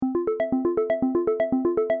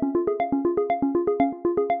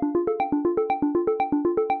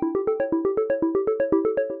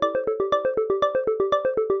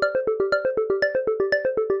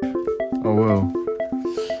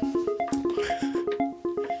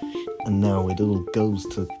and now it all goes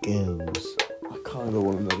to girls. I kind of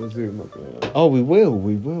want another Zoom. Not gonna lie. Oh, we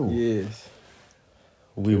will. Yes.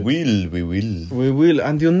 We will.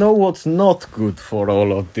 And you know what's not good for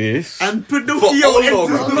all of this? And Pinocchio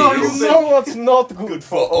enters the No, you music. know what's not good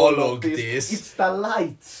for all of this? It's the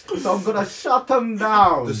lights. So I'm gonna shut them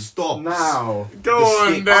down. The stops. Now. Go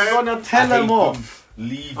on, I'm then. gonna tell them off.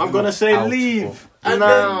 Leave. I'm gonna say out leave. of- And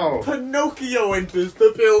now. then Pinocchio enters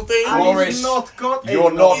the building. And Boris, he's not got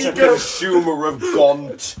You're not a enough. consumer of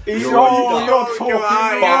Gaunt. You're Fuck talking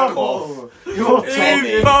off. rubble. You're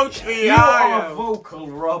Invoke talking. the You are iron. vocal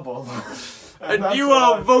rubble. And that's you why-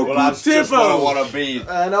 are vocal Well, that's just what I Tibbo. want to be.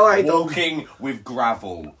 No, I don't. Walking with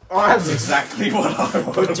gravel. That's Exactly what I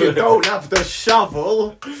want But to you be. don't have the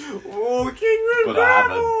shovel. Walking with Gotta have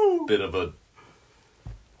gravel. a bit of a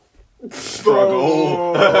Oh,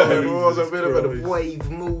 struggle. it was a bit of a wave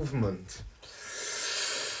movement.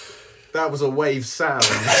 That was a wave sound.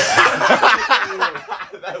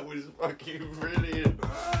 That was fucking brilliant.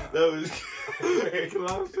 That was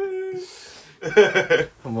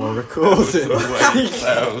I'm on recording. wave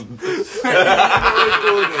sound.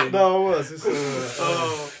 No, it was. It's, So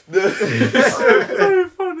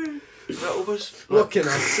funny. That was what can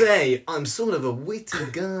I say? I'm sort of a witty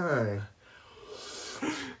guy.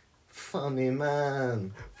 Funny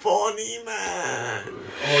man. Funny man.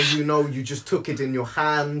 Oh, you know, you just took it in your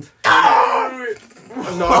hand.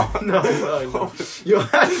 No. You're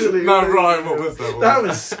actually. No, really Ryan, what good. was that one? That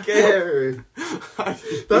was scary.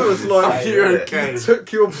 That was like Are you okay? you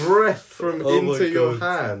took your breath from Oh my into your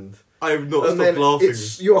God. hand, I have not and stopped then laughing.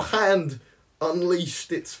 your hand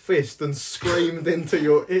unleashed its fist and screamed into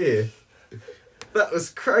your ear. That was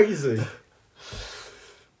crazy.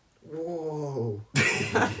 Whoa.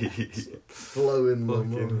 Blowing my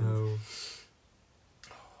Fucking mind. hell.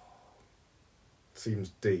 Seems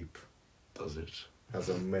deep. Does it? Has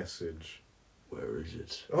a message. Where is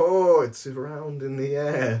it? Oh, it's around in the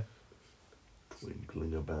air.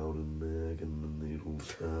 Twinkling about a nag and the needle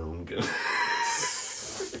down.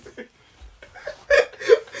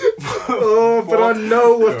 Oh, but I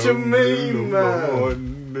know what you mean, man.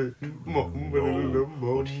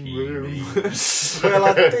 What he means. Well,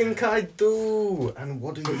 I think I do. And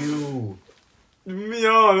what do you?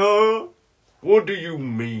 Miana. What do you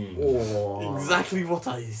mean? Oh. Exactly what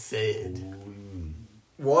I said.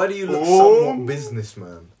 Why do you look Oh. somewhat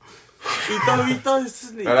businessman? He does,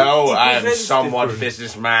 doesn't he? Hello, He I am presents somewhat different.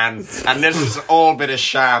 businessman, and this has all been a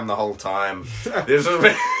sham the whole time. This has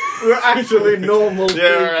been. We're actually normal people.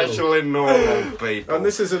 Yeah, we're actually normal people. And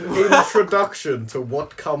this is an introduction to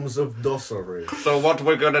what comes of dossery. So what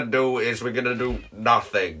we're gonna do is we're gonna do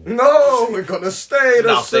nothing. No, we're gonna stay the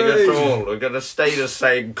Nothing same. at all. We're gonna stay the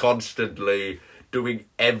same constantly, doing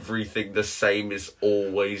everything the same as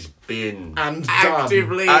always been. And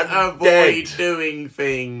Actively And avoid dead. doing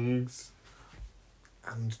things.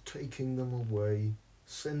 and taking them away,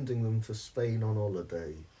 sending them to Spain on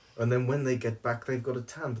holiday. And then when they get back, they've got a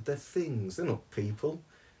tan, but they're things. They're not people.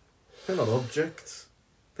 They're not objects.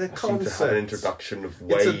 They're I seem to have an concepts. introduction of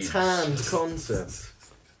waves. It's a tanned concept.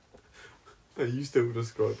 Are you still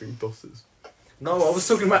describing dosses? No, I was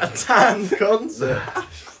talking about a tanned concept,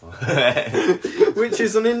 which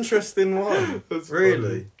is an interesting one. That's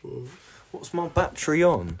Really? funny. What's my battery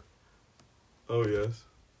on? Oh, yes.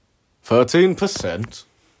 13%.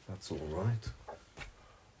 That's all right.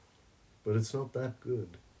 But it's not that good.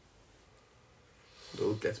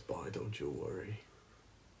 It'll get by, don't you worry.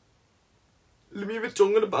 Let me have a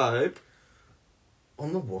tongue and a pipe.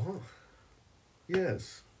 On the what?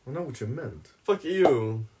 Yes, I know what you meant. Fuck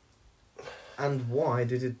you. And why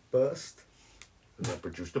did it burst? And I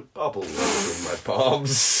produced a bubble in my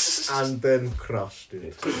palms. And then crushed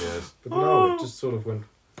it. Yes. But no, it just sort of went,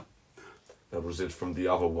 That was it from the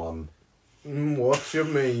other one. what you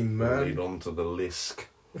mean, Laid man? onto the lisk.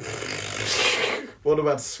 What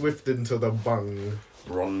about swift into the bung?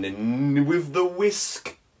 Running with the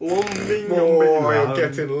whisk. Boy,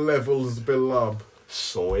 getting levels below.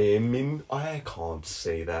 Swimming. I can't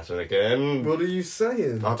say that again. What are you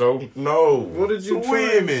saying? I don't know. What did you try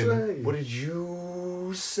and Swimming. say? What did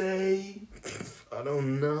you say? I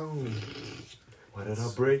don't know. Why did I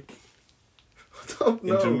break I don't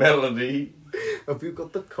know. into melody? Have you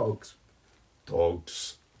got the cogs?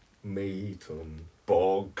 Dogs. Meat and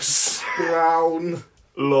Bogs. brown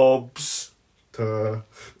Lobs.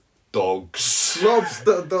 Dogs.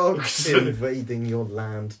 lobster dogs invading your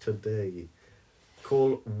land today.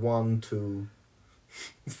 Call 1-2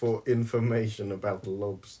 for information about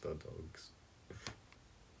lobster dogs.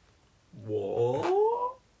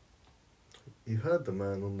 What? You heard the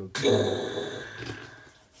man on the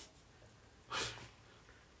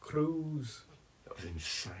cruise. That was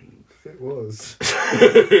insane. It was.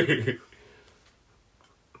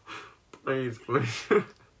 Please.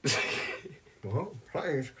 What?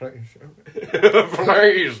 Please. Please. It's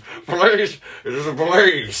a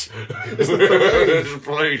police. It's a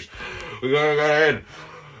police. We gotta get in.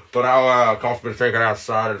 But our cop's been taken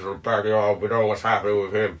outside into the backyard. We know what's happening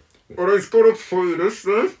with him. But he's got a fetus,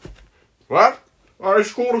 then. What? And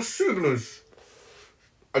he's got a sickness.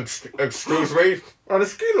 Excuse me? And a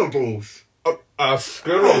skin balls.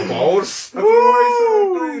 Skittle balls? That's why he's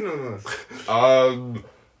so clean on us.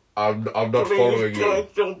 I'm not following you.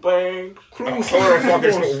 Your bags.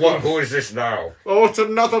 Who is this now? Oh, it's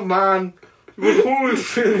another man. But who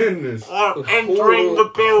is in this? I'm entering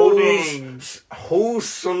the building. Who's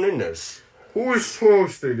son in this? Who is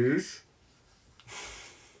first it is?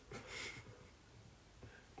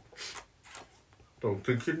 Don't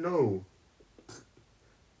think you know.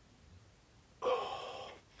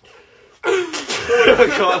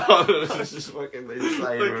 This is fucking insane.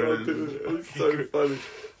 I can't do it. It's so funny.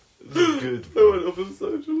 It's good. I went off on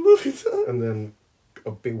such a look at that. And then I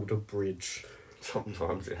build a bridge.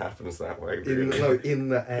 Sometimes it happens that way. In, Really. no, in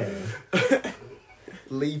the air.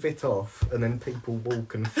 Leave it off, and then people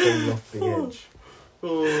walk and fall off the edge.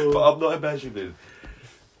 But I'm not imagining.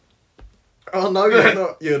 Oh no, you're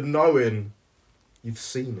not. You're knowing. You've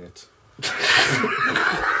seen it.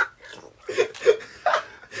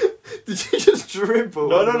 Did you just dribble?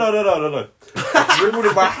 No. I dribbled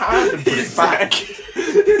in my hand and put it back.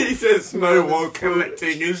 He says no one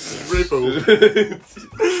collecting his dribble.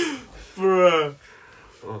 Bruh.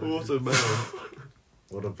 What a man.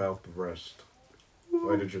 What about the rest?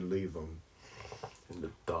 Why did you leave them? In the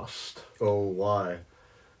dust. Oh, why?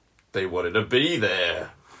 They wanted to be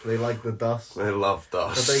there. They like the dust. They love Are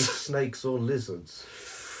dust. they snakes or lizards?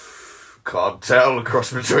 Can't tell the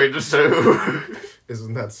cross between the two.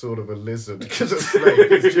 Isn't that sort of a lizard? Because a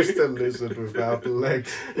snake is just a lizard without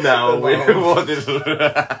legs. No, and we arms.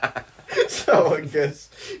 wanted. So I guess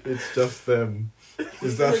it's just them.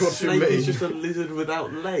 Is that what you Snake mean? is just a lizard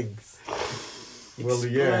without legs. Well,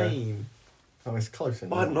 yeah. Explain. Oh, it's close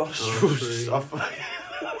enough. My nostrils.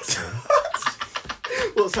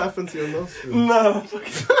 What's happened to your nostrils? No.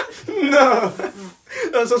 No!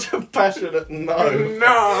 That's such a passionate no.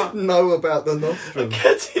 No. No about the I nostrils.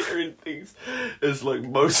 kept hearing things as like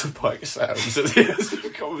motorbike sounds at the end of the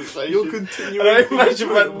conversation. You're continuing. And I imagine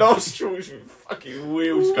my nostrils with fucking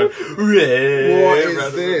wheels going. What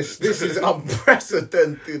is this? This is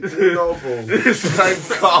unprecedented novel. It's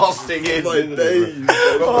like casting in. My days.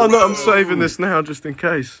 Oh no, I'm saving this now just in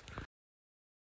case.